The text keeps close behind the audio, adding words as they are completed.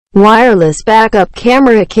Wireless backup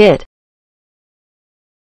camera kit.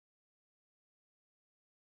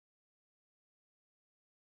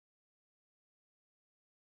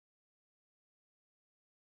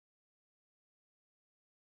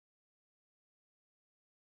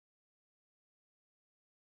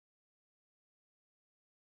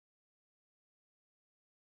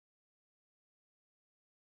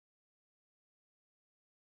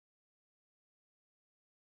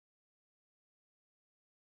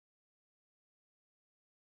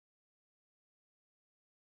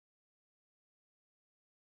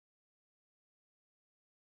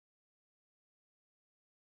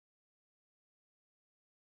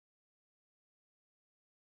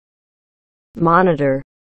 Monitor.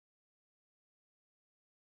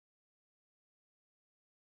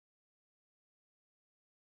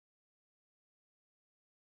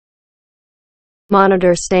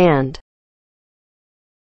 Monitor stand.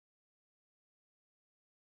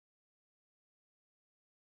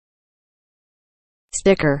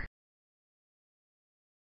 Sticker.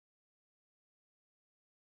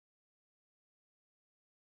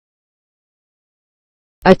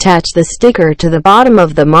 Attach the sticker to the bottom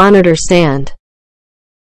of the monitor stand.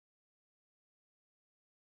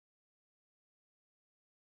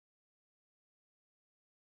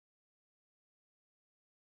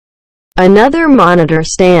 Another monitor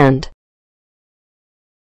stand.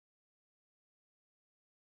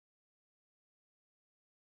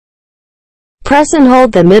 Press and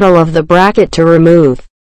hold the middle of the bracket to remove.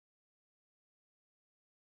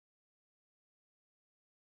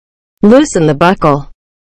 Loosen the buckle.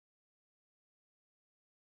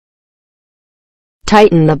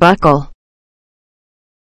 Tighten the buckle.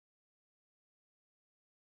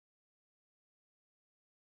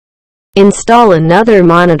 Install another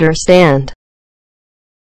monitor stand.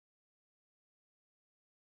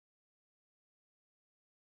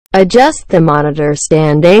 Adjust the monitor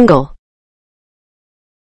stand angle.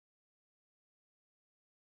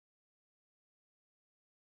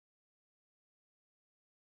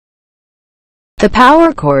 The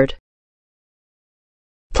power cord.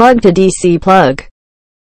 Plug to DC plug.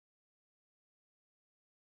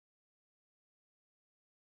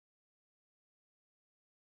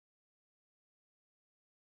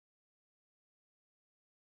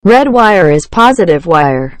 Red wire is positive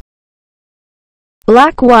wire.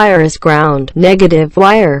 Black wire is ground, negative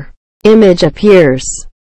wire. Image appears.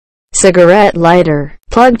 Cigarette lighter.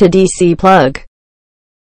 Plug to DC plug.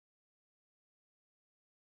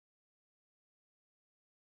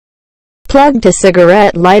 Plug to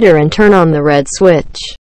cigarette lighter and turn on the red switch.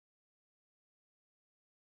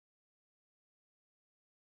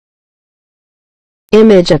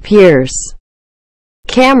 Image appears.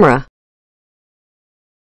 Camera.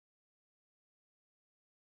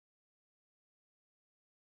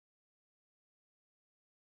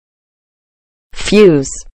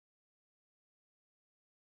 Fuse.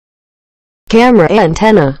 Camera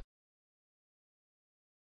antenna.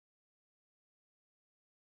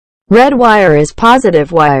 Red wire is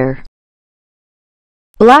positive wire.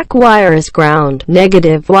 Black wire is ground,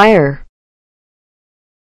 negative wire.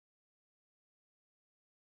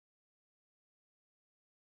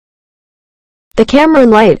 The camera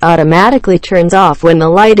light automatically turns off when the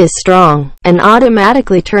light is strong, and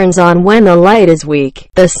automatically turns on when the light is weak.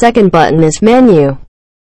 The second button is menu.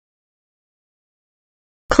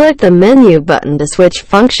 Click the menu button to switch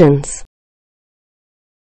functions.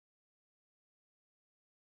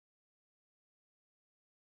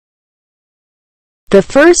 The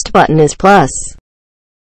first button is plus.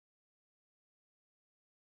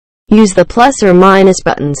 Use the plus or minus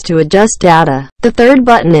buttons to adjust data. The third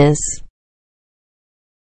button is.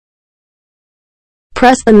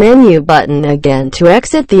 Press the menu button again to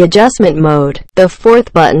exit the adjustment mode. The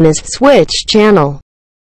fourth button is switch channel.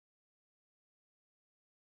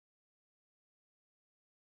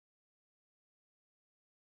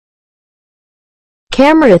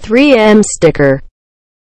 Camera 3M sticker.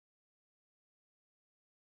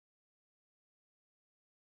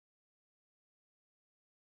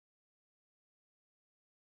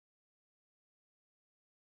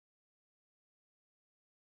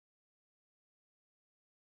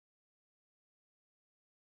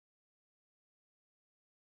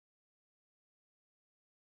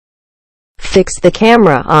 Fix the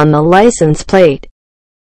camera on the license plate.